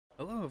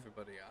Hello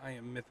everybody, I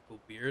am Mythical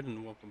Beard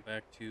and welcome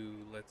back to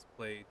Let's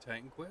Play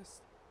Titan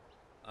Quest.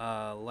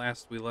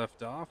 Last we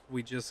left off,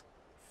 we just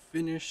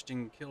finished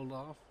and killed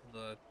off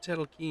the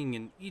telkine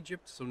in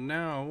Egypt, so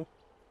now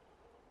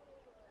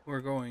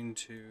we're going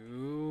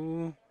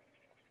to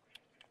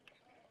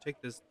take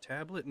this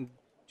tablet and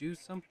do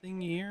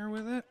something here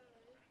with it?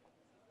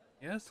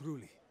 Yes?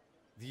 Truly,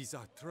 these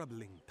are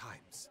troubling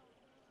times.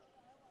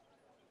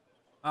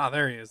 Ah,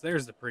 there he is.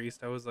 There's the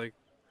priest. I was like,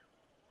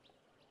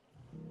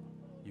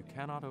 You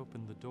cannot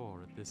open the door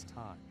at this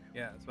time.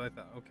 yeah, so I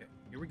thought, okay,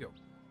 here we go.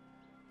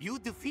 You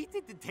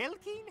defeated the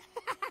Telkine?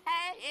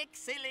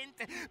 Excellent!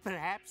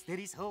 Perhaps there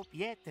is hope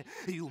yet.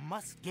 You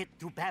must get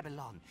to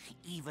Babylon.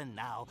 Even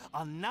now,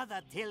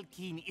 another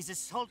Telkine is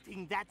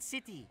assaulting that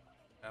city.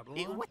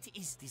 Babylon? What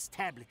is this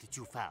tablet that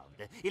you found?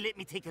 Let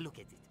me take a look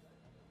at it.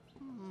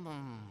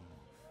 Hmm.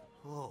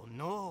 Oh,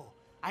 no.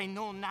 I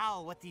know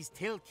now what these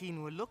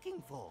Telkine were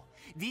looking for.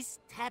 This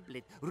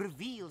tablet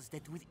reveals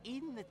that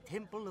within the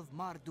Temple of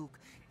Marduk,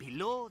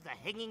 below the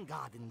Hanging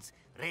Gardens,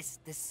 rests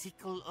the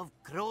sickle of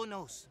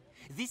Kronos.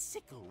 This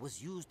sickle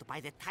was used by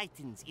the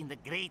Titans in the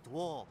Great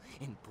War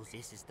and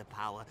possesses the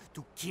power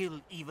to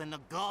kill even a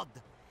god.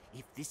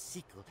 If this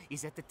sickle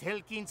is at the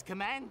Telkine's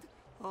command,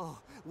 oh,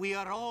 we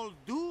are all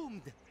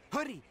doomed.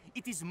 Hurry!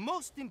 It is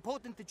most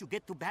important that you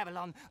get to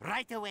Babylon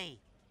right away.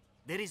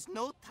 There is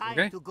no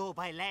time to go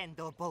by land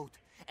or boat.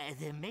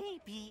 There may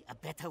be a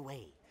better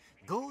way.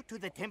 Go to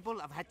the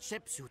Temple of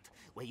Hatshepsut,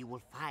 where you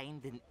will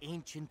find an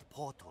ancient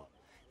portal.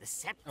 The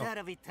Scepter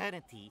of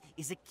Eternity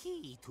is a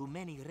key to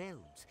many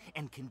realms,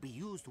 and can be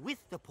used with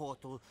the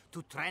portal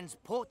to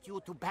transport you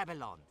to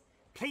Babylon.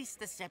 Place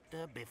the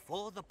scepter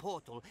before the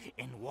portal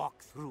and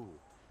walk through.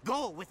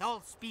 Go with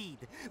all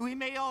speed. We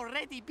may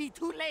already be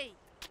too late.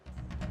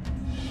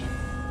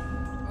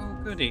 Oh,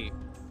 goody.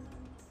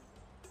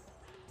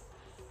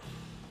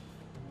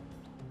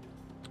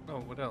 Oh,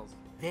 what else?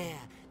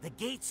 There, the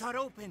gates are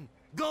open.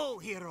 Go,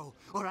 hero,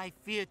 or I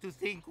fear to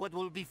think what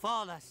will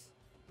befall us.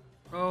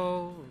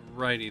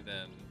 Alrighty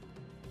then.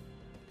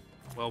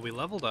 Well, we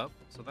leveled up,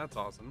 so that's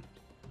awesome.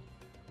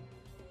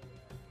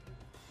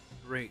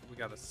 Great, we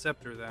got a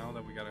scepter now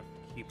that we gotta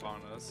keep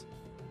on us.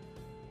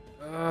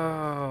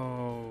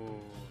 Oh.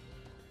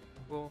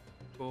 Cool,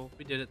 cool.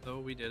 We did it though,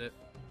 we did it.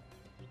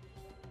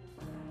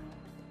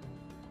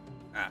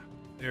 Ah,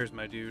 there's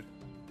my dude.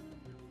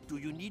 Do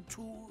you need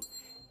to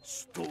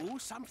store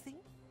something?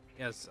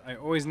 Yes, I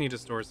always need to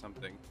store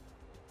something.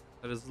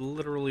 That is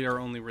literally our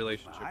only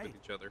relationship with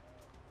each other.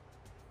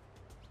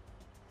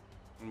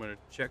 I'm gonna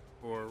check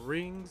for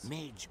rings.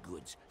 Mage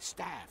goods,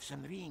 staffs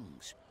and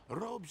rings,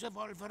 robes of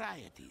all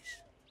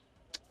varieties.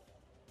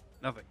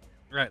 Nothing.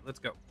 Right, let's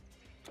go.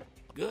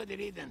 Good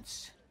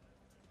riddance.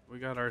 We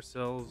got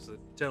ourselves a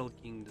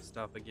telkine to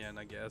stop again,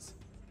 I guess.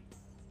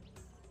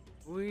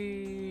 Oh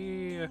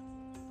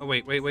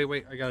wait.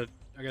 I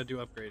gotta do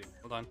upgrading.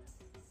 Hold on.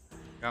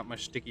 Got my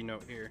sticky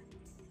note here.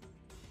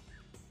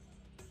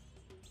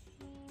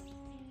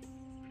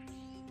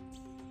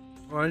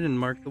 Oh, I didn't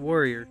mark the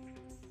warrior.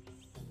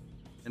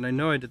 And I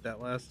know I did that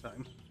last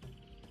time.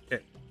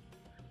 Okay.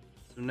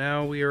 So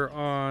now we are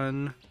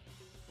on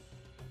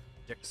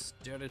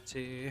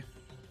dexterity.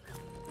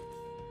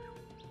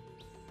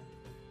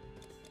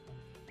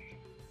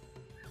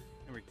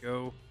 There we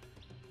go.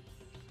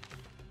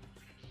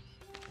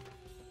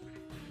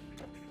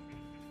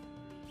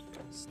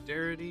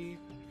 Dexterity.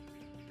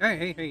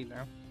 Hey,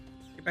 now.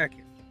 Get back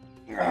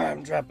here.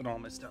 I'm dropping all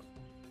my stuff.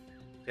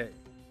 Okay.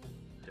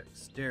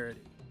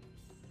 Dexterity.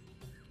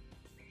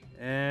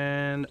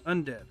 And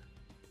undead.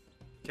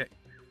 Okay.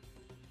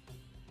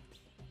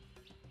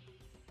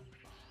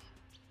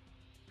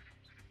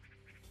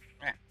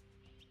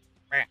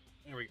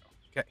 There we go.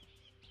 Okay.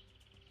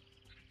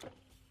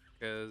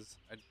 Because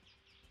I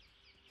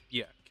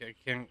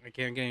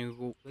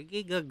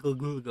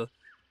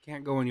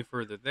can't go any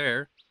further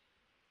there.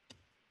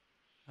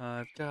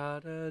 I've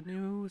got a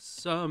new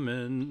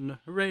summon.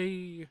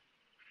 Hooray!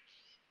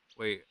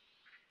 Wait.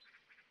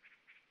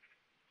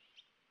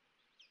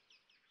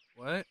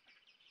 What?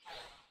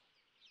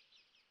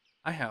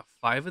 I have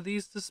 5 of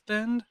these to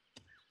spend?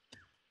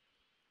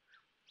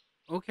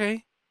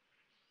 Okay.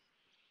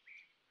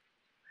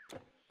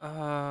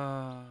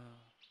 'Cause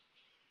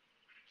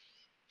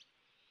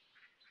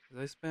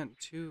I spent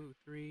 2,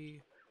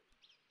 3...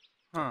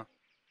 Huh.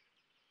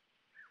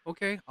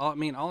 Okay,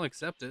 I'll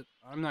accept it.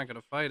 I'm not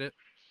gonna fight it.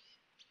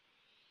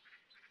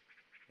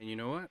 And you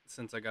know what?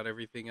 Since I got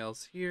everything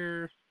else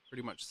here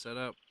pretty much set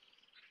up,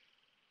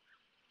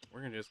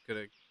 we're just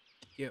gonna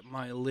get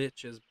my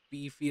lich as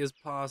beefy as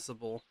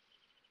possible.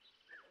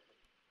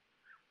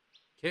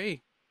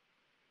 Okay.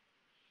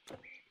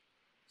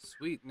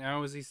 Sweet.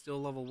 Now is he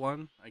still level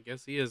 1? I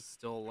guess he is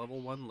still a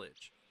level 1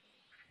 lich.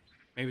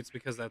 Maybe it's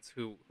because that's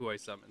who I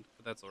summoned,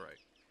 but that's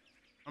alright.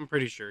 I'm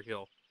pretty sure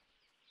he'll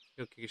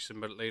kick some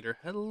butt later.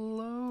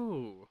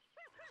 Hello,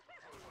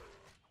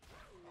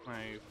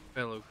 my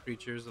fellow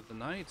creatures of the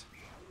night.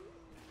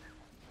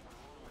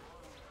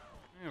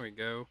 There we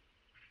go.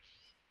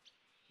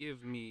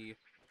 Give me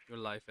your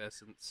life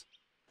essence.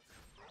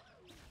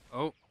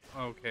 Oh,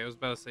 okay. I was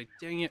about to say,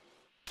 dang it.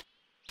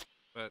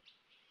 But,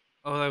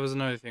 oh, that was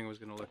another thing I was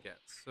going to look at.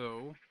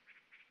 So,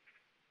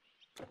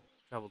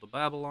 travel to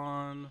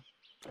Babylon.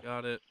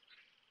 Got it.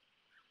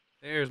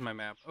 There's my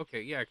map.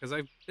 Okay, yeah, because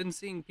I've been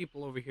seeing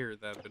people over here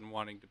that have been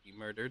wanting to be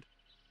murdered.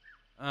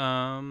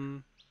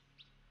 Well,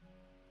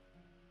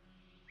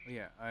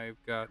 yeah, I've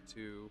got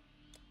to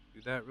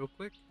do that real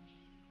quick.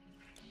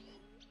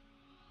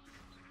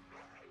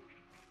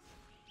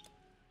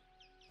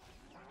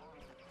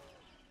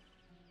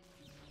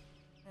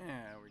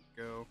 There we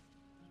go.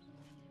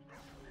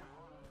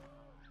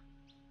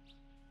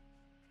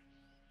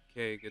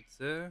 Okay, good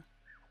sir.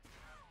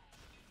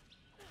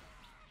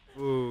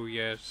 Ooh,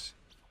 yes.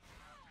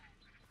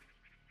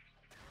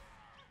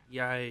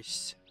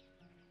 Yes.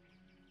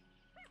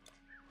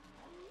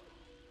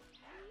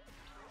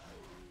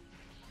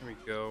 There we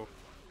go.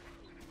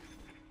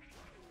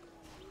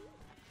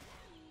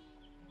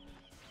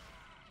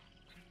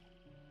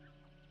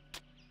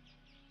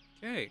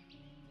 Okay.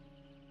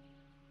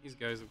 These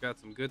guys have got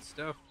some good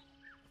stuff.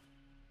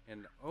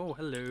 And, oh,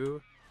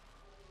 hello.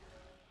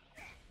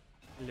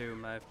 Hello,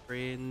 my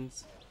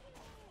friends.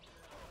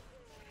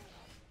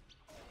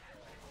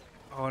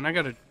 Oh, and I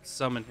gotta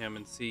summon him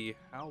and see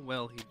how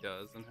well he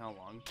does and how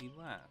long he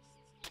lasts.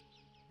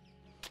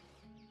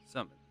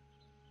 Summon.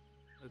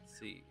 Let's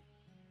see.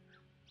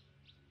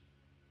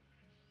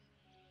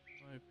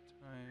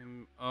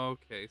 Lifetime.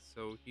 Okay,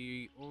 so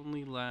he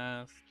only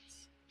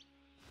lasts.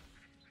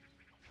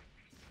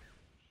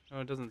 No,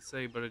 it doesn't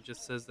say, but it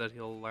just says that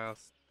he'll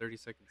last 30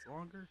 seconds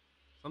longer.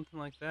 Something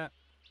like that.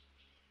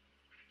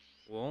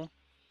 Cool.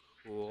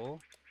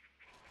 Cool.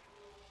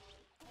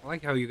 I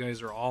like how you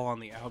guys are all on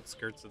the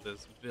outskirts of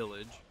this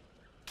village.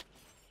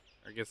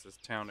 Or I guess this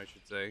town, I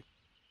should say.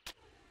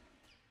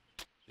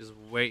 Just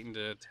waiting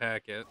to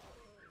attack it.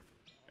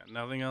 Got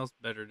nothing else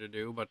better to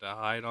do but to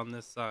hide on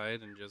this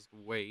side and just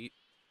wait.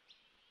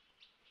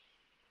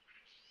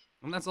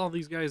 And that's all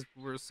these guys'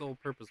 were sole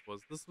purpose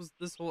was.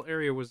 This whole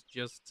area was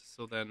just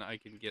so then I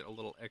can get a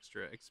little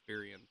extra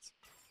experience.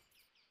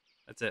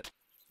 That's it.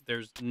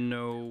 There's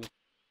no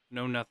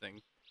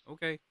nothing.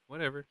 Okay,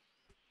 whatever.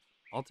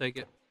 I'll take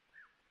it.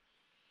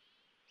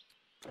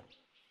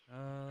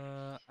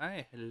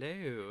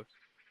 Hello.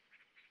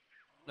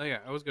 Oh yeah,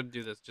 I was gonna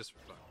do this just for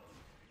fun.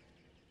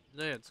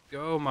 Let's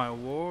go, my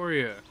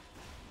warrior.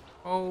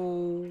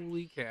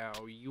 Holy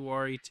cow, you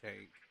are a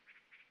tank.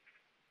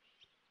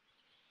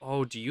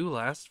 Oh, do you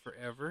last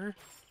forever?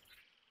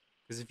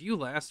 Because if you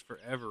last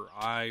forever,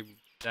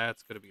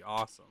 that's gonna be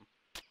awesome,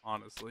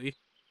 honestly.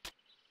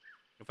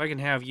 If I can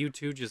have you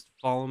two just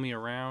follow me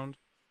around,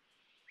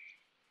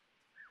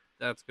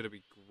 that's gonna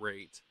be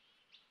great.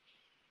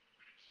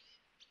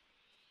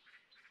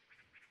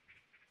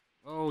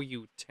 Oh,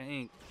 you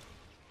tank.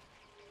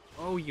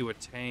 Oh, you a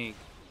tank.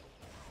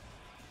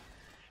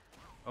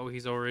 Oh,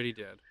 he's already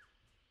dead.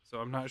 So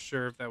I'm not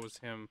sure if that was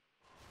him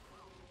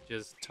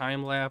just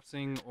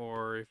time-lapsing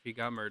or if he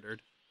got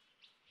murdered.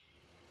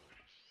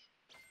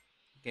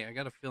 Okay, I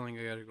got a feeling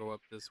I gotta go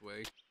up this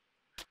way.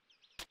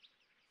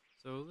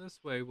 So this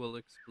way we'll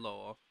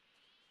explore.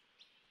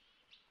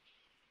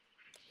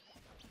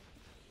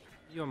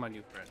 You're my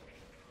new friend.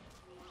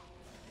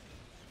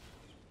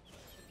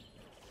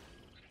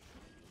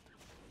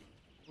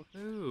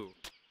 Woohoo!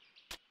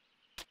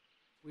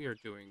 We are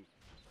doing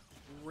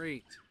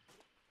great.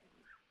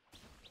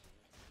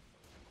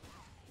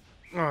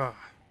 Ah.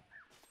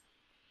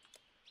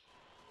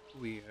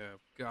 We have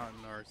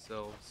gotten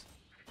ourselves...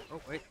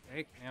 Oh, wait.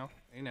 Hey, now.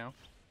 Hey, now.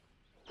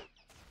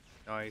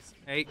 Nice.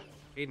 Hey.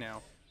 Hey,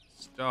 now.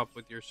 Stop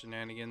with your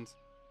shenanigans.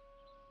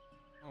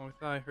 Oh, I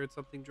thought I heard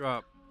something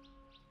drop.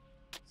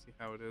 Let's see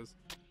how it is.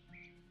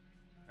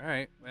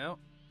 Alright, well,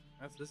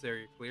 that's this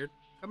area cleared.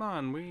 Come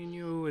on, we and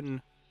you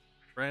and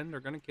friend are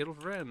gonna kill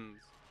friends.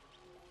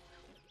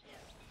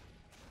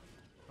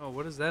 Oh,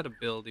 what is that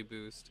ability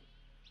boost?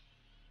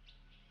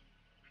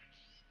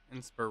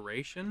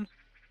 Inspiration?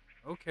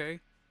 Okay,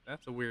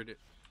 that's a weird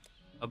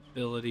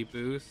ability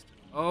boost.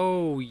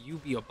 Oh, you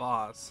be a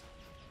boss.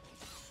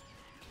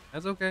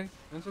 That's okay.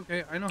 That's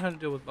okay. I know how to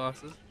deal with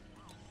bosses.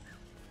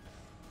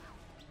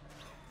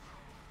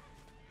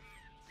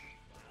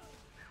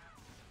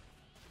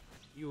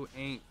 You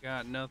ain't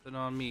got nothing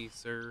on me,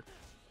 sir.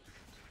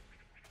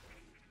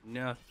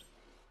 Nothing.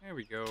 There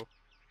we go.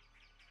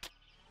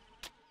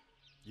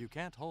 You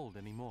can't hold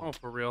anymore. Oh,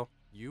 for real.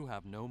 You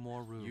have no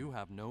more room. You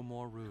have no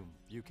more room.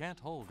 You can't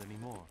hold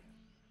anymore.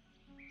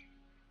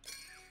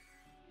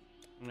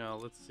 No,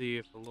 let's see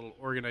if a little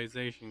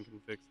organization can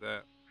fix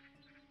that.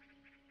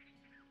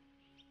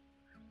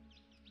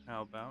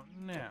 How about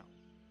now?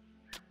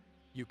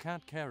 You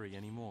can't carry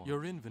anymore.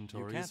 Your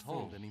inventory can't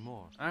hold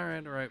anymore.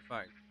 Alright,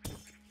 fine.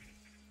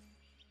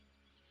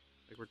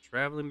 Like we're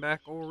traveling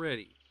back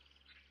already.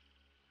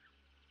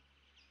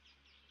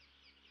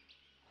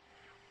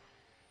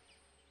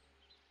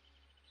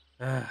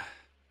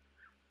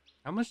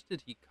 How much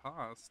did he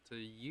cost to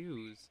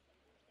use?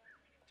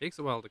 Takes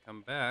a while to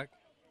come back.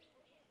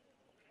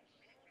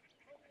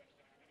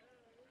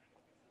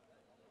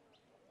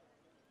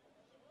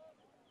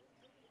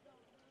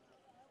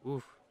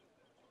 Oof.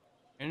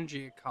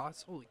 Energy it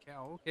costs? Holy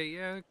cow. Okay,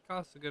 yeah, it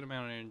costs a good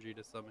amount of energy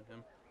to summon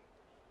him.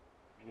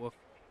 Woof.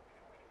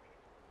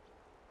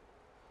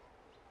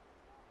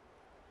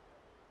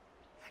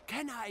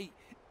 Can I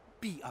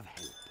be of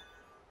help?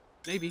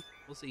 Maybe.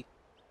 We'll see.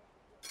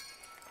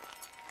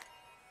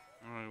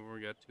 Alright,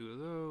 we got 2 of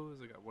those.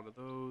 I got 1 of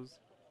those.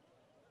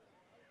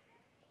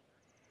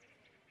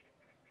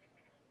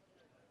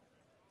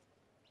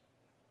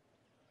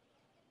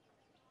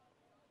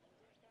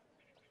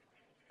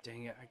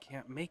 Dang it, I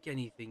can't make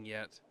anything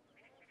yet.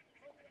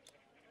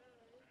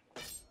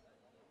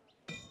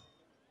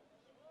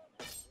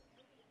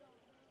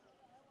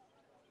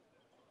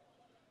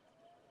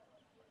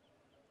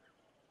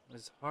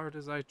 As hard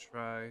as I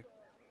try.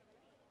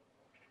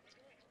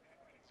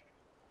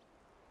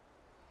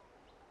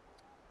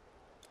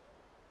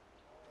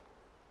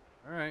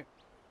 Alright.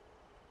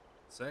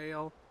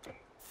 Sail.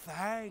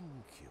 Thank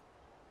you.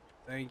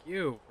 Thank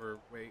you for,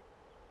 wait,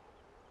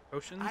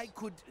 potions? I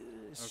could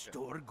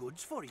store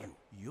goods for you.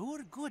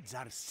 Your goods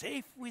are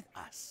safe with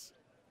us.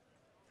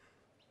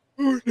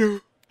 Oh no.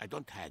 I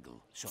don't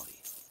haggle, sorry.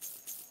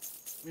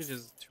 It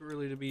is too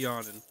early to be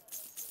yawning.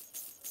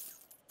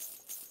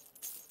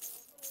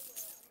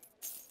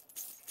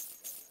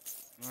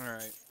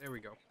 Alright, there we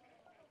go.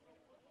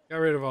 Got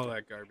rid of all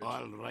that garbage.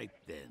 All right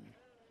then.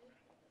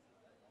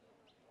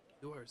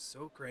 You are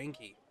so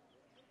cranky.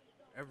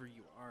 Whatever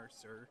you are,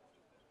 sir.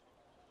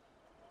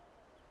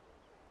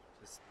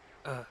 Just,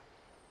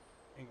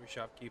 angry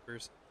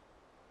shopkeepers.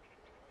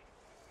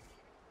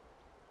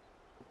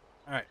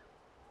 Alright.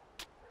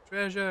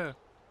 Treasure!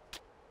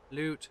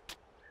 Loot.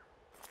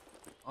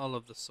 All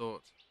of the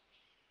sort.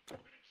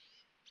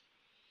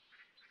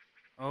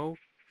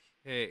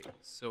 Okay,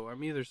 so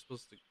I'm either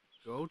supposed to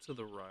go to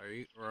the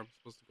right or I'm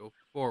supposed to go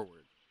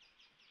forward.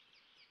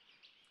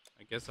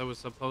 I guess I was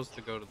supposed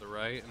to go to the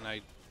right and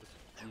I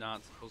was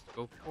not supposed to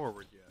go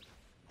forward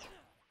yet.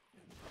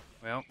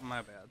 Well,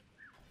 my bad.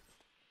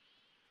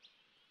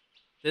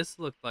 This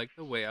looked like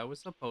the way I was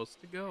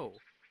supposed to go,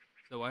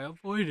 so I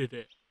avoided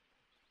it.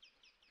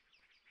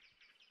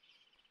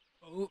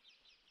 Oh,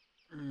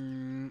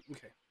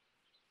 okay.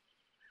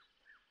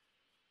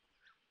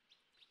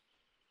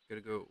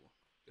 Gotta go.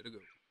 Gotta go.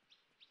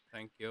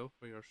 Thank you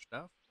for your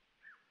stuff.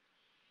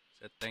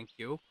 Said thank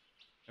you.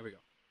 There we go.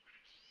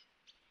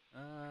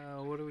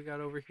 What do we got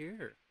over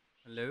here?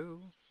 Hello?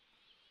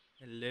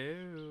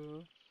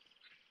 Hello?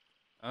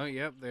 Oh,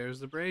 yep, there's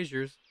the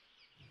braziers.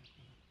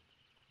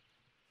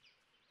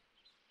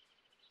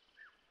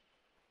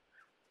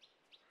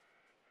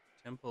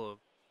 Temple of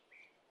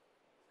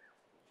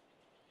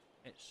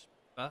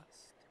Hatshepsut.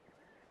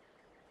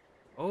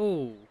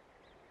 Oh!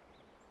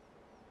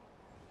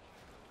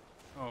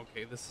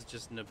 Okay, this is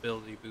just an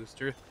ability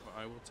booster.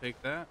 I will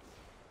take that.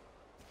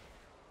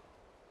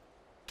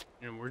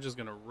 And we're just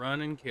gonna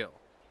run and kill.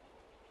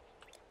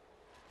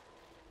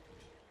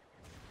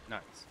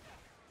 Nice.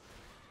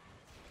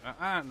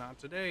 Not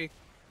today.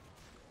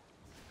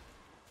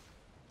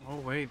 Oh,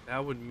 wait,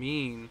 that would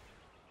mean...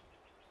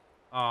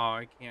 Oh,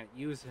 I can't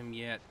use him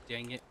yet,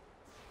 dang it.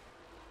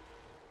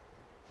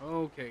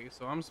 Okay,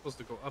 so I'm supposed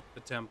to go up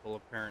the temple,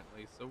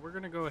 apparently. So we're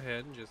gonna go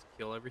ahead and just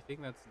kill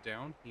everything that's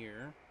down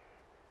here.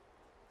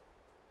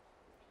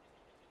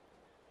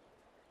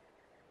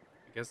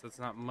 I guess that's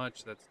not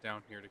much that's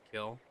down here to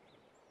kill.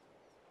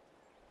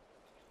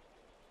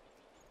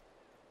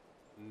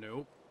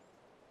 Nope.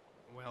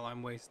 Well,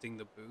 I'm wasting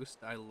the boost.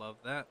 I love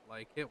that.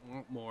 Like it.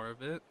 Want more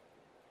of it.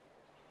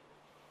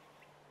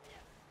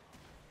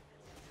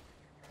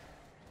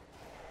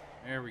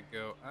 There we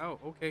go. Oh,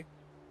 okay.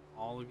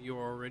 All of you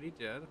are already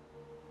dead.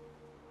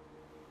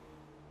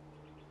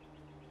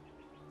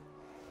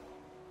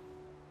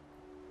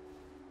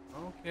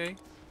 Okay.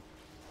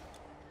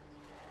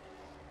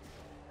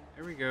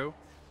 There we go.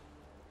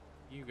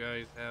 You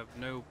guys have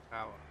no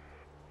power.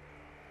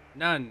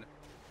 None.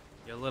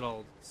 You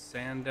little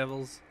sand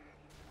devils.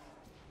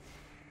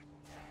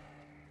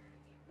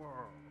 Whoa.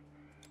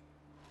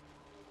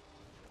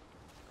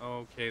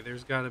 Okay,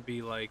 there's gotta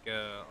be like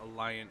a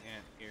lion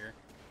ant here.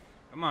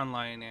 Come on,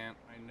 lion ant.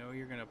 I know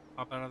you're gonna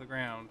pop out of the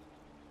ground.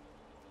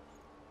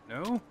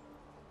 No?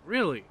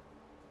 Really?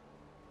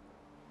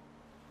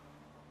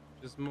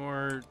 Just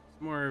more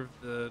of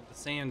the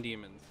sand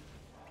demons.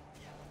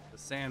 The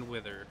sand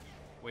wither.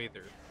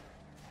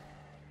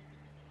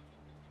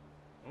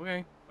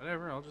 Okay,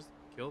 whatever, I'll just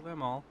kill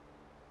them all.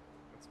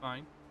 That's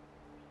fine.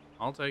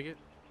 I'll take it.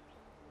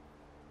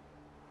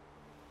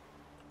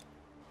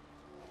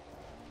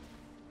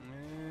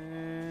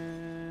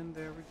 And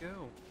there we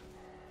go.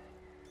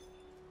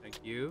 Thank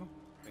you.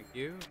 Thank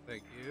you.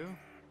 Thank you.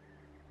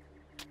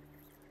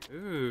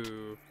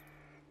 Ooh.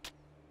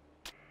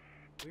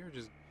 We are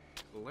just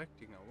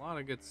collecting a lot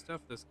of good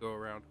stuff this go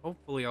around.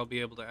 Hopefully I'll be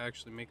able to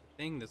actually make a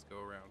thing this go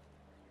around.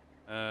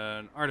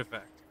 An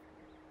artifact.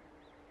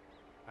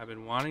 I've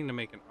been wanting to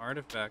make an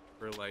artifact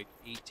for like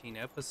 18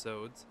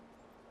 episodes.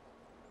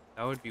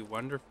 That would be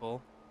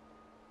wonderful.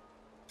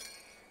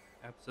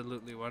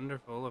 Absolutely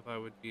wonderful if I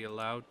would be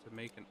allowed to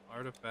make an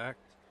artifact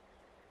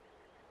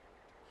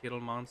kill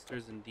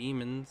monsters and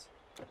demons.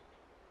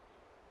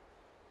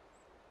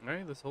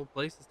 Alright, this whole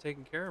place is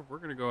taken care of. We're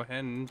gonna go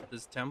ahead and into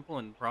this temple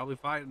and probably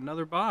fight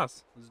another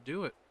boss. Let's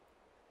do it.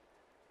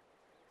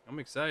 I'm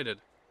excited.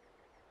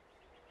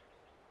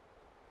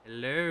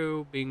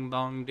 Hello, bing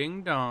bong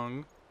ding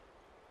dong.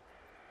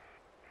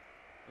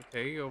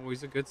 Okay,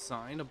 always a good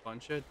sign. A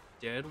bunch of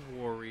dead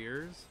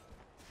warriors.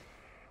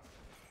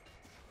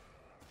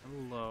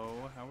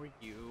 Hello, how are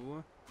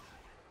you?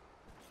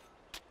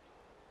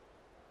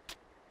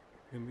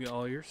 Give me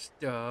all your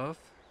stuff.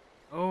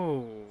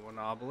 Oh, an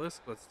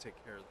obelisk. Let's take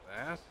care of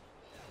that.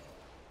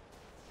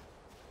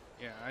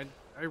 Yeah,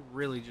 I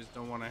really just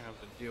don't want to have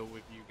to deal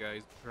with you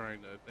guys trying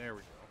to... There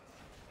we go.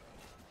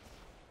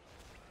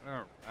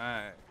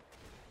 Alright.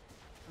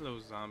 Hello,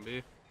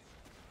 zombie.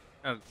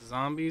 Got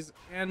zombies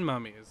and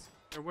mummies.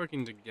 They're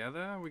working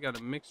together. We got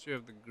a mixture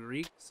of the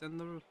Greeks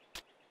and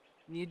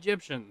the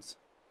Egyptians.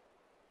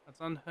 That's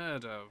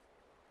unheard of.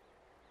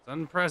 It's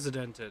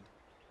unprecedented.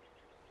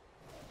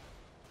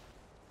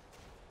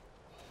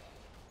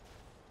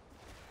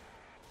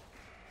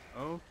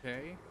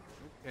 Okay,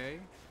 okay.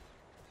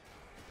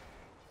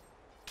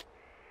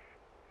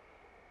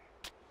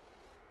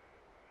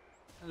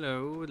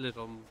 Hello,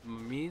 little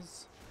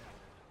mummies.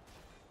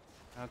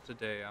 Not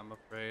today, I'm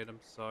afraid. I'm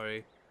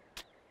sorry.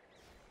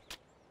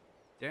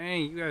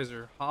 Dang, you guys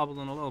are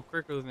hobbling a little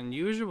quicker than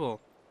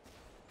usual.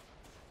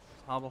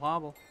 Just hobble,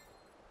 hobble.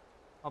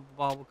 Hobble,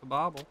 bobble,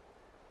 kabobble.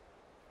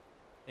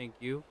 Thank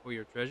you for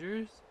your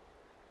treasures.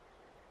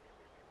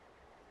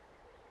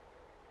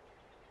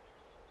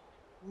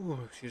 Ooh,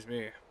 excuse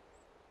me.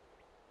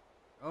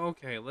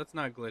 Okay, let's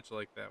not glitch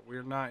like that.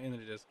 We're not in a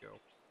disco.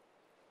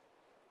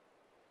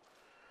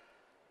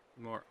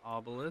 More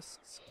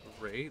obelisks.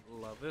 Great.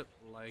 Love it.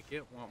 Like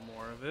it. Want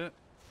more of it.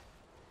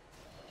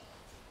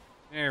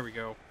 There we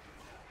go.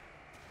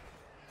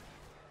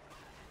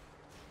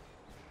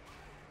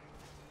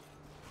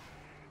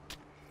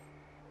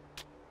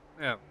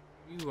 Yeah,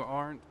 you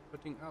aren't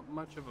putting up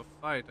much of a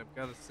fight, I've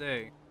got to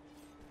say.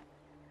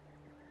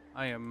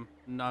 I am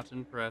not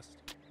impressed.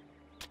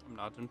 I'm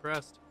not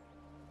impressed.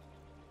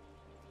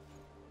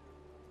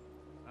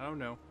 I don't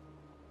know.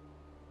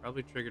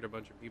 Probably triggered a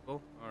bunch of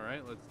people.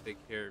 Alright, let's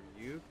take care of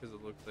you, because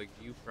it looks like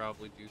you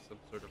probably do some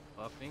sort of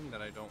buffing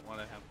that I don't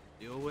want to have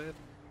to deal with.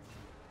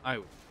 I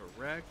was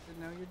correct, and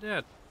now you're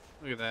dead.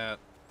 Look at that.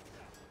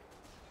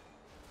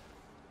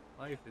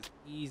 Life is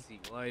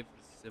easy. Life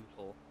is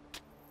simple.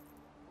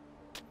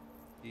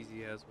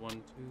 Easy as 1,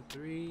 2,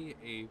 3,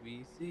 A,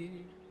 B, C.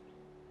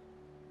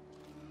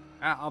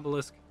 Ah,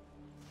 obelisk.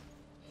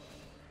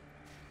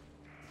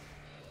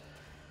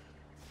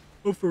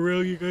 Oh, for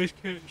real? You guys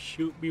can't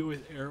shoot me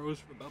with arrows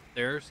from up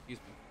there? Excuse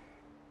me.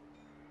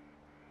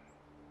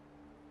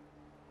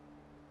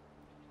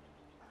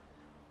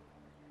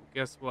 Well,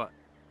 guess what?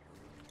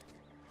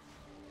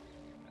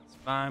 That's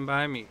fine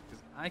by me,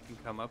 because I can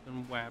come up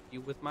and whap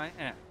you with my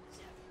axe.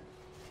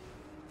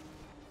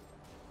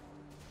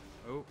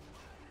 Oh.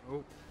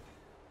 Oh.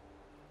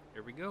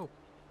 Here we go.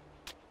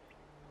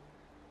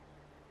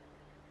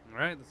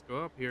 Alright, let's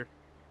go up here.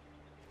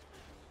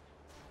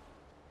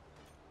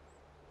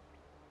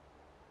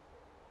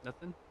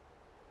 Nothing?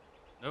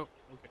 Nope.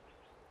 Okay.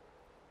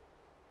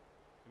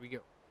 Here we go.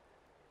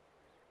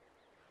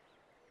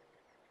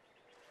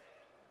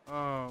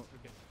 Oh,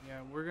 okay.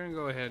 Yeah, we're gonna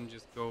go ahead and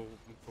just go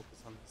and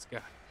focus on this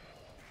guy.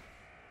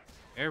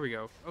 There we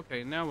go.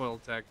 Okay, now we'll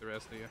attack the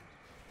rest of you.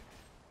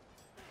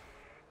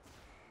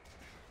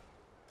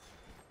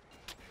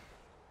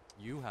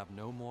 You have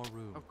no more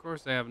room. Of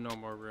course I have no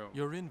more room.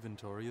 Your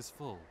inventory is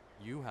full.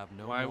 You have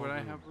no Why more would room.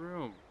 I have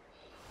room?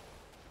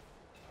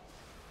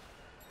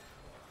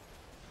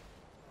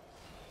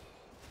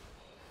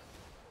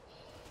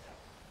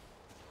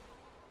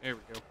 There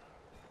we go.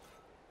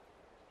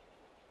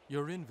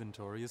 Your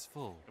inventory is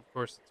full. Of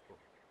course it's full.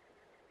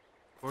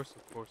 Of course,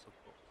 of course, of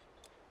course.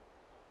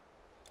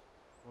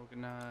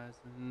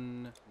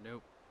 Organizing.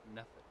 Nope,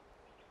 nothing.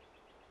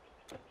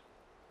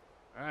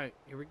 Alright,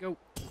 here we go.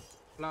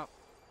 Flop.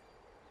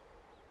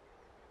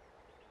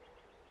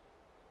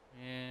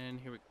 And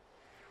here we go.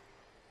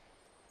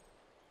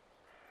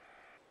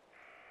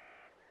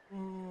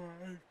 Oh,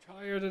 I'm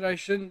tired and I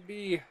shouldn't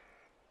be.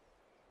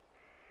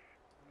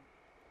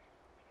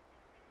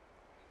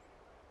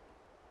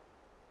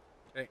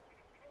 Okay.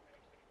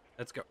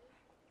 Let's go.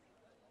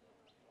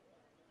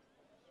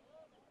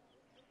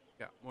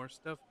 Got more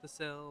stuff to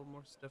sell,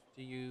 more stuff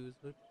to use.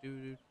 Do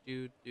do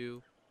do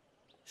do.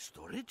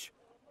 Storage?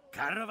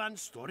 Caravan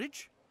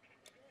storage?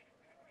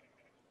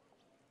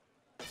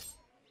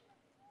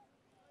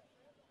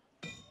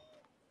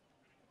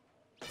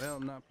 Well,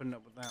 I'm not putting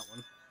up with that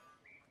one.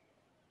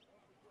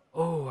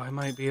 Oh, I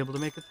might be able to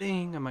make a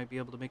thing. I might be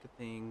able to make a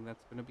thing.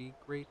 That's gonna be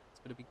great. It's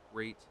gonna be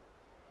great.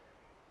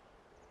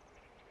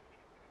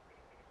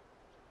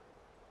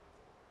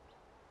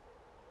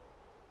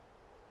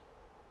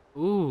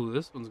 Ooh,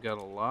 this one's got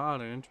a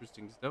lot of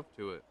interesting stuff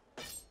to it.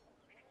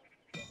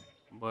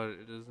 But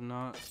it is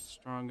not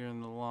stronger in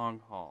the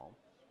long haul.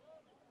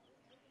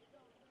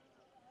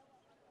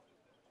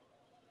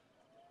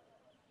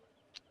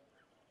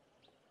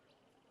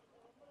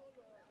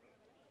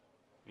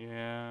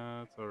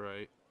 Yeah, it's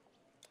alright.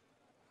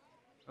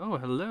 Oh,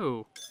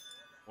 hello.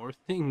 More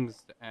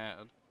things to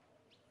add.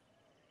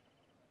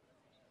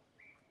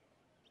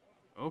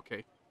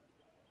 Okay.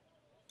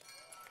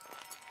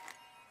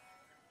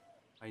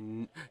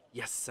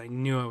 Yes, I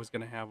knew I was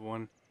gonna have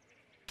one.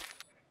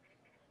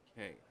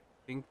 Okay,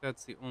 I think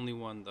that's the only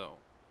one though.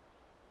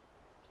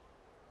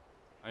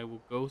 I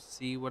will go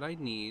see what I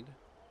need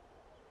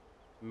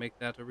to make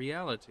that a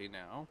reality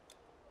now.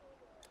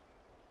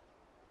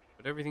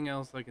 But everything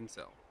else I can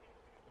sell.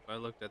 If I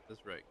looked at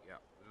this right, yeah,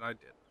 and I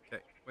did.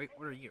 Okay, wait,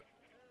 what are you?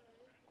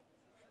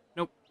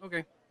 Nope,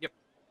 okay, yep.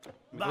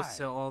 Let me go Bye.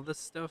 sell all this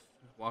stuff,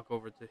 walk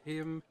over to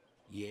him,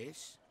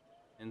 Yes?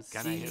 and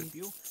Can I see help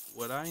you?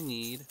 what I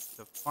need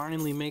to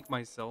finally make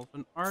myself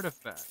an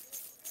artifact.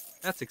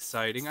 That's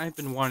exciting. I've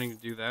been wanting to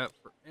do that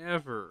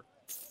forever.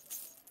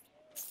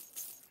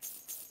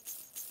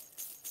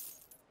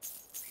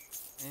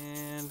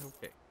 And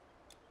okay.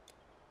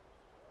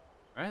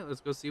 Alright,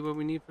 let's go see what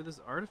we need for this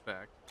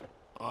artifact.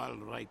 All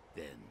right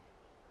then.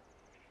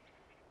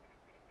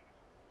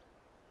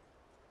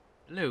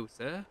 Hello,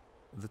 sir.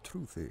 The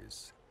truth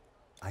is,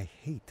 I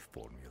hate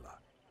formula.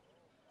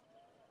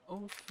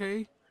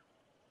 Okay.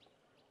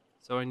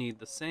 So I need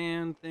the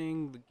sand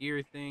thing, the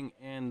gear thing,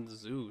 and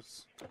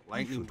Zeus.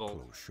 Lightning I should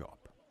bolt. close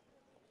shop.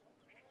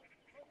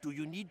 Do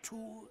you need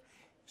to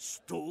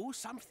stow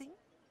something?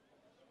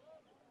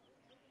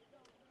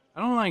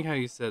 I don't like how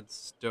you said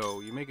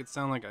stow. You make it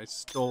sound like I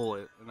stole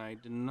it, and I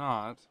did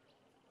not.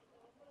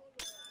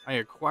 I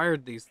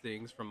acquired these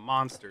things from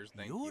monsters,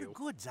 thank Your you.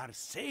 goods are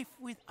safe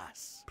with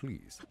us.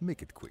 Please,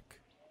 make it quick.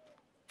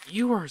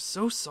 You are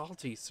so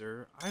salty,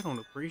 sir. I don't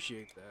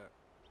appreciate that.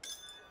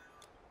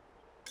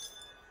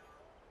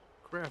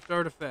 Craft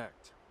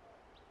artifact.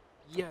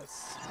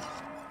 Yes.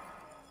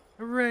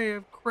 Hooray,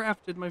 I've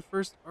crafted my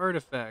first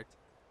artifact.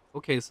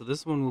 Okay, so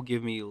this one will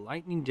give me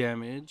lightning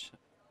damage.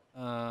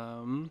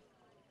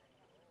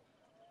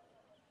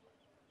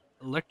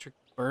 Electric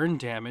burn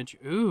damage.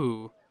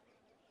 Ooh.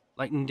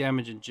 Lightning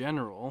damage in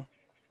general.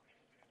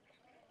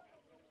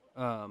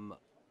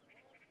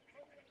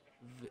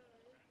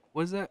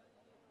 What is that?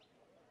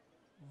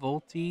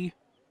 Volti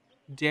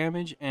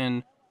damage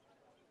and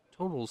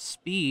total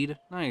speed.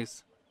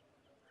 Nice.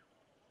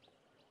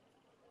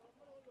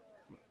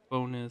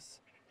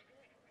 Bonus.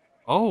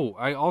 Oh,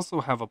 I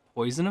also have a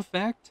poison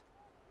effect?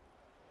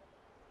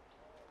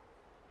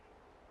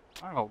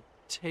 I'll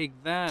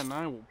take that and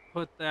I will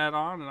put that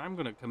on and I'm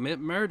gonna commit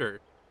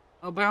murder.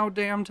 About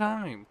damn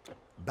time.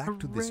 Back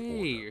to this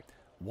Hooray. order.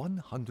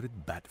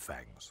 100 bat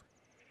fangs.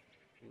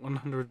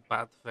 100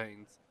 bat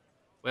fangs.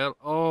 Well,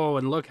 oh,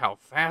 and look how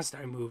fast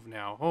I move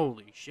now.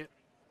 Holy shit.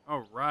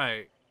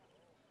 Alright.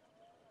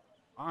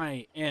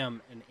 I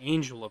am an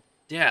angel of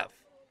death.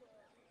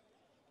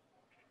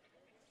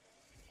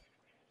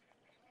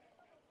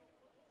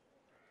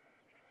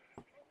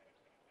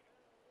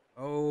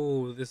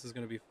 Oh, this is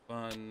gonna be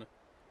fun.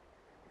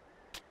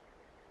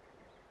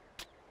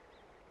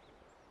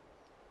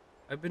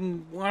 I've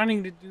been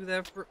wanting to do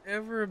that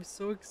forever. I'm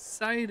so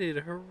excited.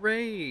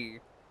 Hooray!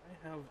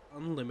 I have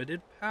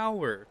unlimited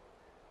power.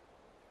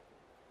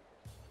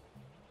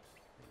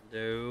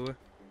 Hello.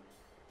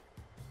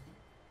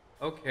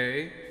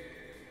 Okay.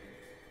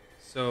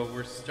 So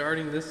we're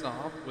starting this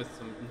off with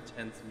some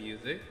intense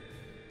music.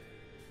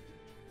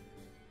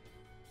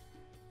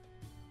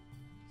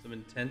 Some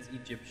intense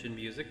Egyptian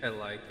music. I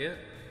like it.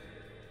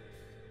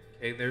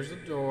 Okay, there's a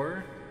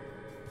door.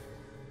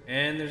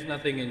 And there's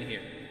nothing in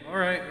here.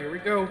 Alright, here we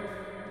go.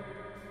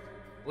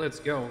 Let's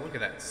go. Look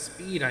at that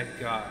speed I've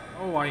got.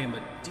 Oh, I am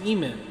a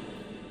demon.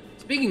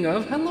 Speaking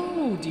of,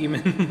 hello,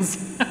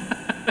 demons.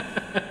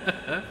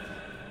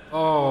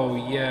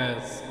 Oh,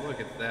 yes. Look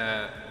at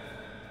that.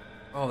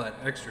 Oh, that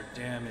extra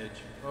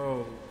damage.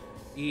 Oh,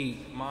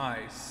 eat my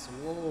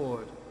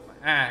sword.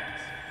 My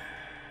axe.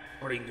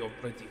 Bring your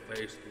pretty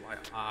face to my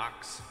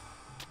axe.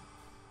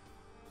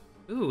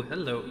 Ooh,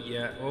 hello.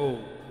 Yeah, oh.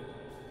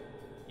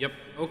 Yep,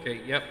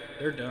 okay, yep,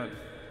 they're done.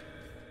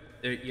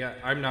 Yeah,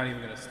 I'm not even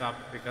gonna stop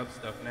to pick up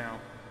stuff now.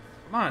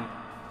 Come on.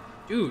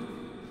 Dude.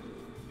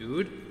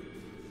 Dude.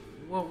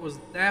 What was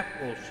that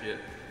bullshit?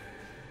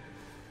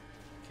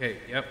 Okay,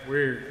 yep,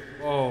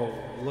 oh,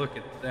 look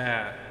at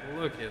that.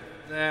 Look at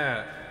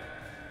that.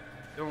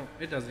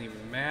 It doesn't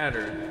even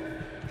matter.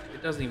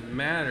 It doesn't even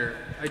matter.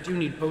 I do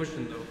need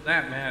potion though,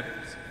 that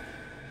matters.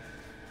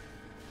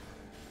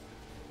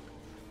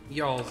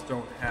 Y'alls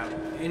don't have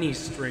any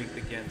strength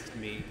against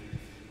me.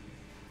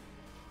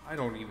 I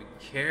don't even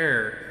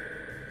care.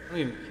 I don't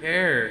even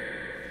care.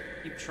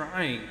 Keep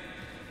trying.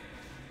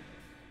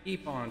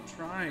 Keep on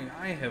trying.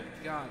 I have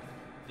got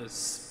the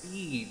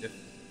speed.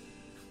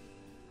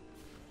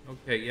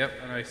 Okay, yep,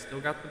 and I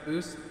still got the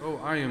boost. Oh,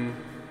 I am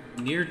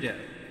near death.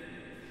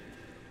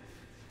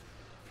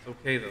 It's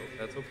okay, though.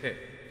 That's okay.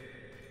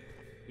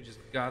 We just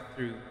got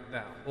through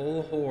that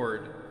whole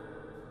horde.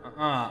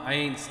 I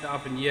ain't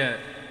stopping yet.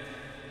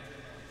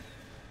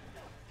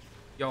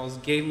 Y'all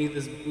gave me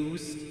this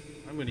boost.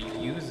 I'm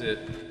gonna use it.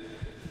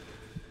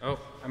 Oh,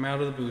 I'm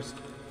out of the boost.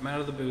 I'm out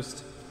of the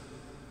boost.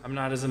 I'm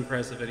not as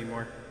impressive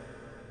anymore.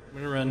 I'm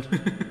gonna run.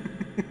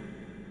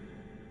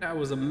 That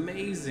was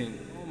amazing.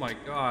 Oh my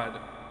god.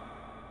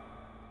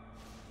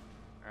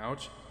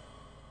 Ouch.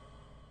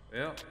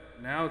 Well,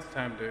 now it's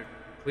time to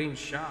clean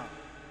shop.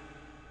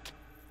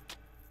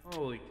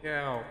 Holy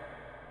cow.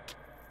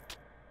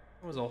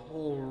 That was a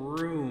whole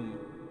room.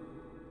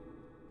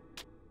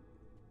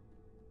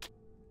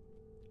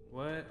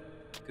 What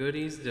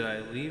goodies did I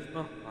leave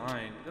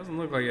behind? It doesn't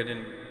look like I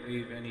didn't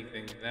leave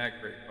anything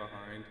that great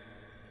behind.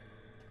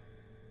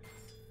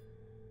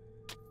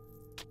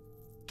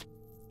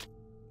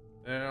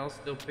 But I'll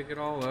still pick it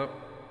all up.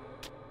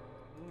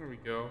 There we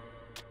go.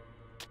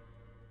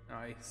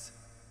 Nice.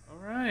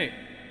 Alright.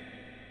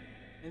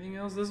 Anything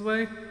else this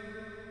way?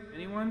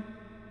 Anyone?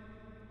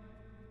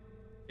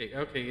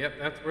 Okay, yep,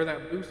 that's where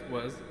that boost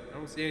was. I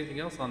don't see anything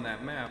else on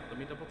that map. Let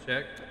me double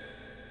check.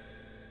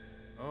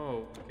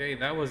 Oh, okay,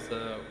 that was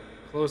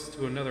close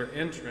to another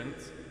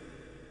entrance.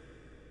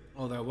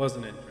 Oh, that was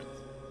an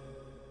entrance.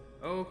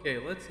 Okay,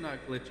 let's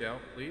not glitch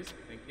out, please.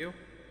 Thank you.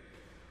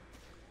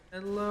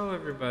 Hello,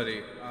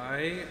 everybody.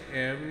 I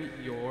am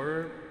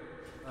your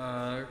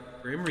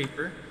Grim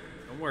Reaper.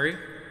 Don't worry.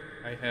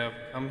 I have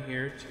come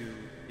here to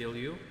heal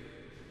you.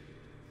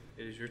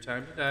 It is your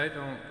time to die.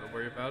 Don't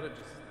worry about it.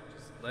 Just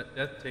let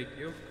death take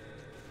you.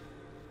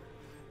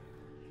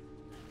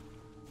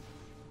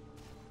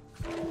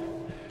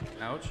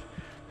 Ouch.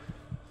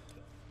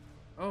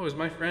 Oh, is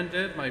my friend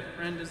dead? My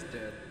friend is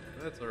dead.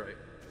 That's alright.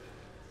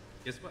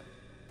 Guess what?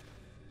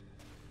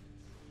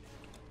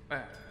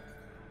 Back.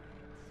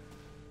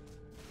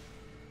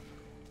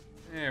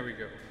 There we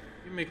go.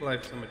 You make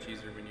life so much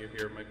easier when you're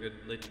here, my good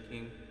Lich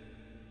King.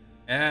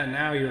 And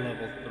now you're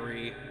level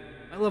 3.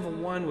 My level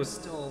 1 was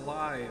still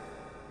alive.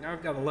 Now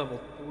I've got a level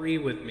 3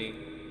 with me.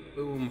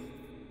 Boom.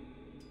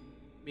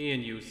 Me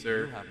and you,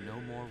 sir. You have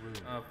no more room.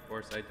 Of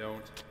course I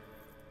don't.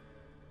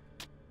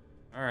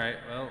 Alright,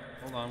 well,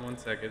 hold on one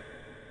second.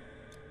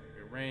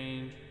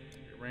 Rearrange.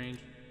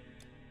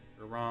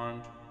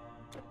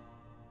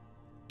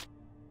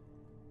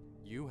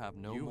 You have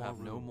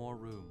no more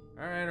room.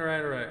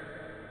 Alright.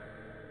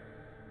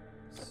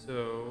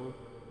 So,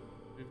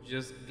 we've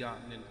just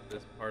gotten into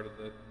this part of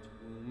the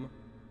tomb.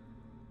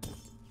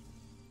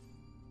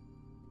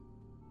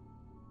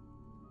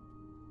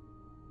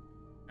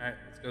 Alright,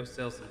 let's go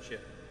sell some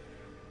shit.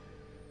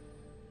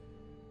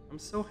 I'm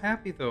so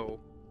happy though.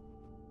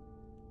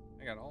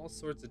 I got all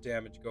sorts of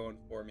damage going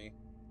for me.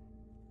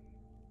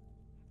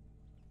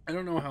 I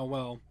don't know how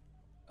well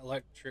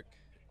electric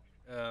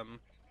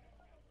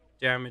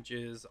damage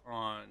is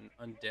on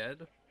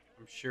undead.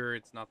 I'm sure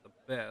it's not the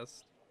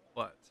best,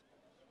 but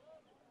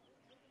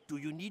Do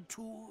you need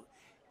to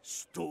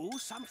stow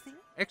something?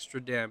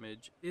 extra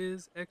damage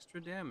is extra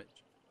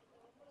damage.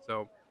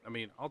 So, I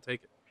mean, I'll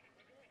take it.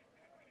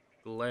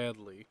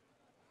 Gladly.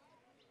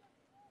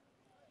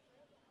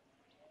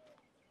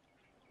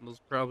 There's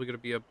probably going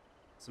to be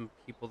some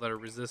people that are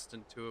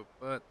resistant to it,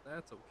 but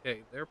that's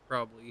okay. They're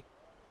probably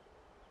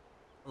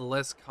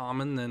less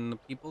common than the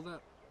people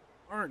that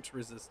aren't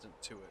resistant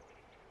to it.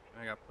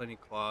 I got plenty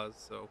of claws,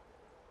 so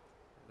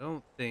I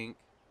don't think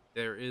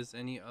there is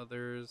any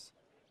others.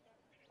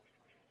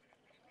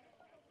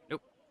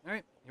 Nope.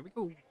 Alright, here we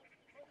go.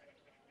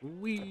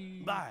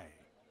 Wee. Bye.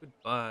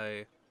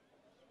 Goodbye.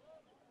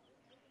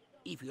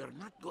 If you're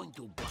not going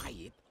to buy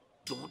it,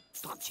 don't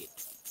touch it.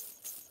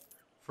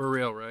 For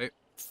real, right?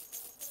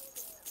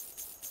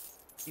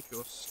 Keep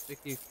your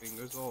sticky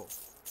fingers off.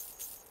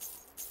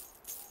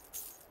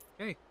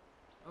 Okay.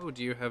 Oh,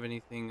 do you have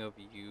anything of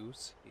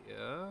use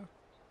here?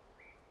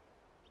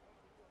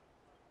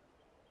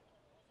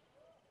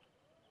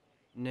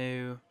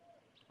 No,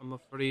 I'm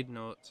afraid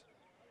not.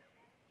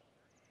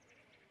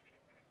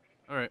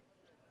 Alright.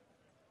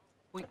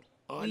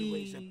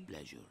 Always a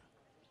pleasure.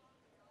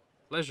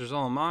 Pleasure's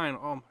all mine.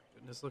 Oh my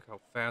goodness, look how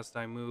fast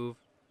I move.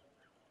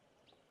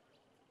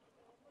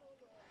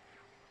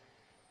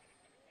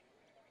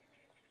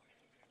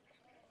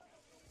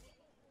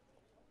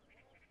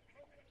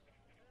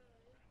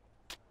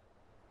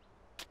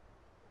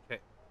 Okay.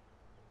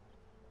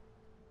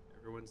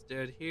 Everyone's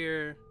dead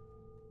here.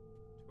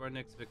 To our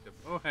next victim.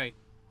 Oh, hey.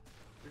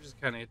 You're just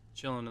kind of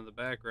chilling in the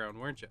background,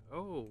 weren't you?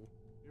 Oh,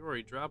 you're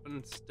already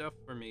dropping stuff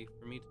for me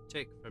to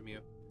take from you.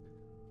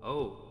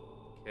 Oh,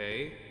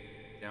 okay.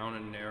 Down a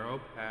narrow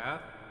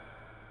path.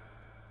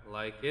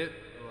 Like it.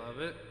 Love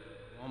it.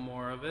 Want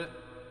more of it.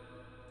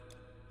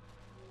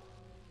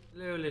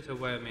 Hello, little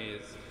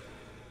wormies.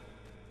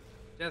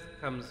 Death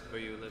comes for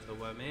you, little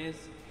wormies.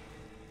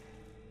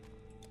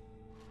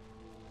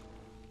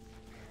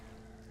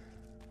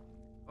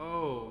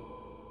 Oh.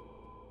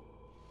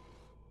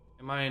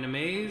 Am I in a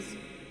maze?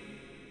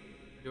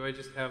 Or do I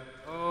just have...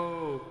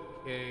 Oh,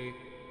 okay.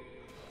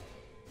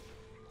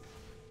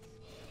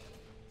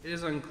 It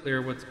is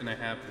unclear what's going to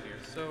happen here.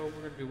 So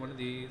we're going to do one of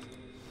these,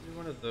 do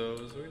one of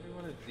those, we're going to do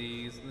one of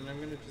these, and then I'm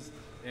going to just...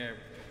 There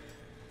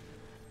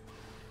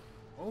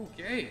we go.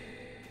 Okay.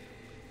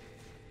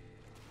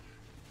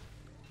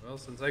 Well,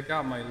 since I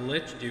got my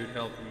Lich dude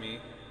helping me,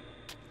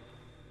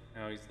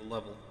 now he's the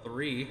level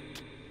 3.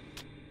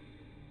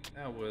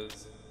 That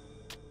was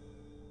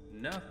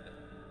nothing.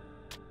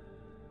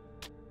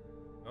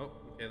 Oh,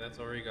 okay, that's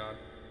already gone.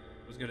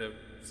 I was gonna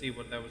see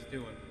what that was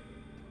doing.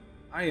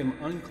 I am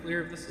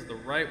unclear if this is the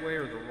right way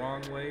or the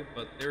wrong way,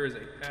 but there is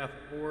a path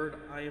forward.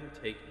 I am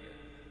taking it.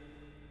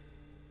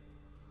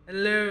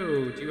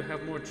 Hello, do you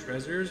have more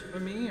treasures for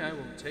me? I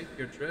will take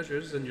your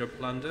treasures and your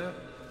plunder.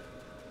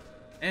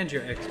 And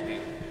your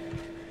XP.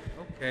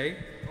 Okay,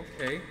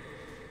 okay.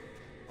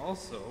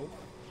 Also,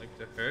 like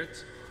to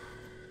hurt.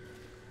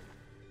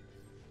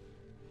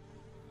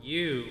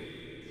 You,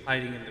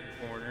 hiding in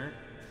the corner.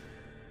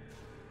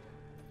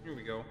 Here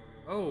we go.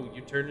 Oh,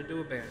 you turned into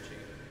a banshee.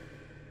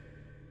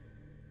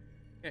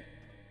 Okay.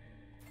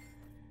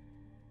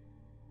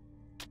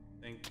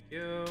 Thank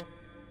you.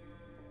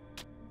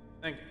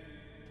 Thank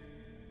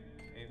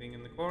you. Anything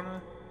in the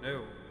corner?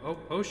 No. Oh,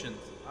 potions.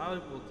 I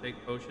will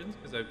take potions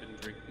because I've been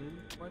drinking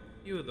quite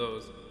a few of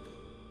those.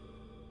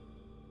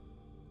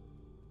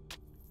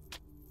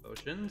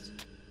 Potions.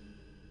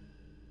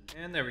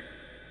 And there we go.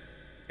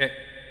 Okay.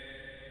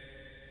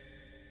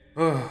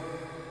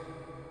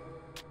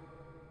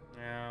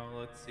 Now,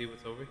 let's see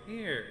what's over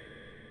here.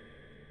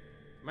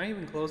 Am I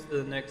even close to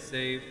the next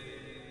save?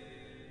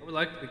 I would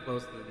like to be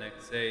close to the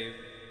next save.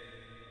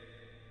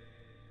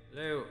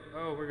 Hello?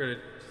 Oh, we're gonna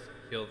just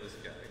kill this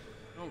guy.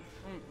 Don't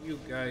you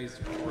guys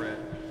fret.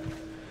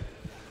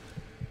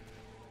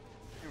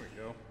 There we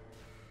go.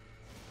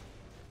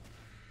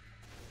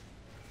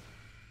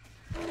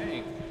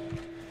 Hey,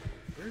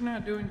 we're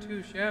not doing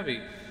too shabby.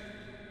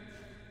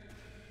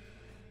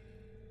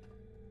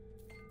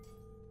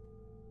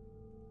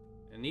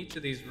 And each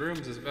of these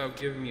rooms is about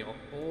giving me a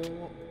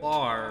whole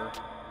bar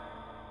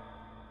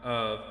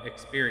of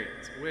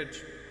experience,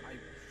 which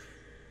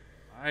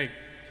I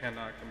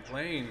cannot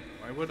complain.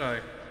 Why would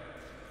I?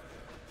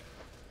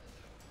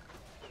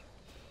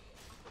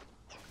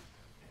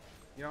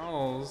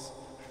 Y'alls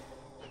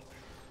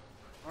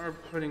are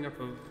putting up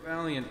a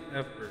valiant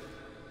effort,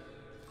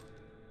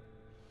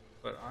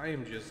 but I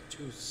am just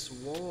too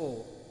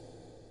swole.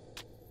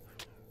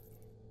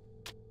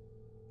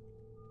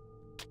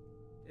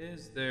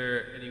 Is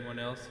there anyone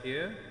else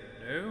here?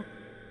 No?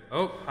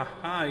 Oh,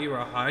 haha, you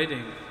are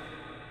hiding.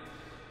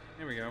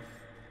 There we go.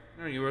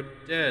 No, you are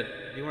dead.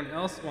 Anyone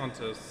else want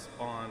to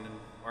spawn and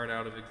fart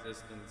out of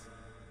existence?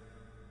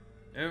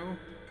 No?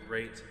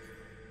 Great.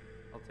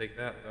 I'll take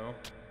that, though.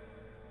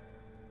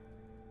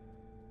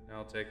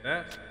 I'll take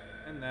that,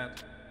 and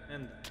that,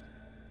 and that.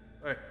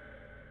 Alright.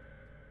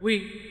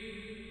 We.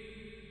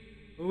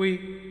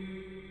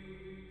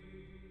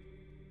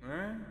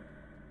 Alright.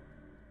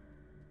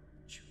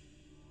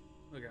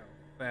 Look how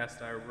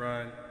fast I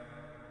run.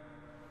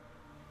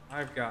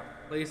 I've got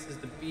places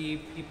to be,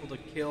 people to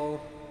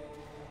kill.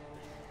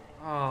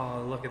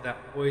 Oh, look at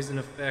that poison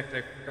effect.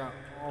 I forgot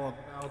all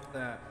about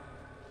that.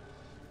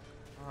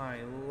 I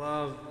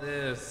love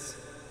this.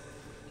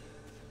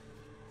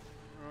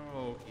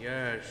 Oh,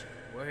 yes,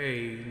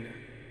 Wayne.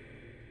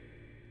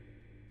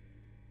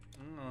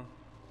 Oh,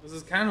 this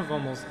is kind of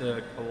almost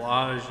a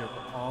collage of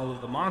all of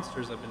the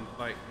monsters I've been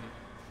fighting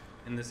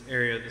in this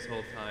area this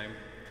whole time.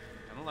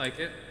 Kind of like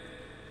it.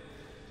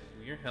 Give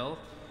me your health,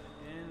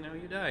 and now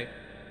you die.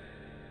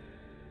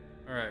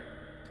 Alright,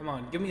 come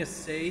on, give me a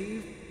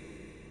save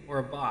or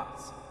a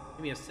boss.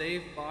 Give me a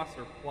save, boss,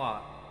 or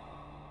plot.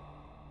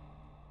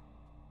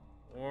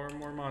 Or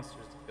more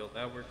monsters to kill,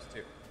 that works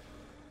too.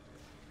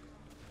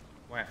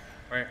 Whack,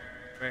 whack,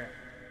 whack,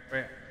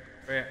 whack,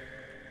 whack.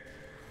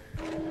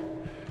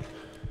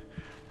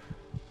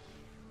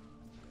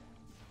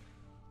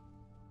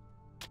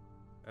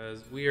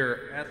 As we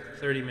are at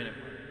the 30-minute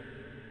mark.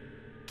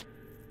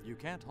 You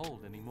can't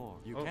hold anymore.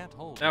 You Oh, can't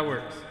hold. that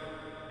anymore. works.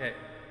 Okay.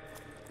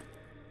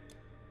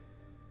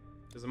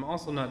 Because I'm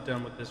also not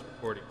done with this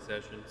recording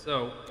session,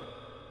 so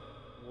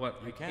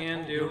what You I can't can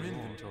hold. do Your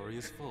inventory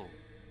is full.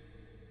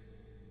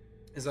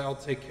 is I'll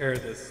take care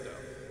of this stuff.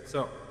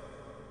 So,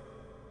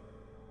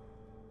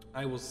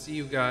 I will see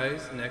you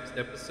guys next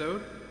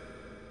episode.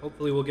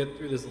 Hopefully we'll get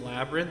through this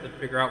labyrinth and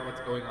figure out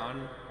what's going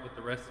on with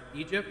the rest of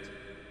Egypt.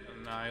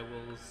 And I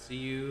will see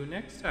you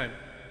next time.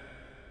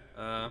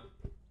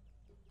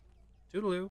 Toodaloo.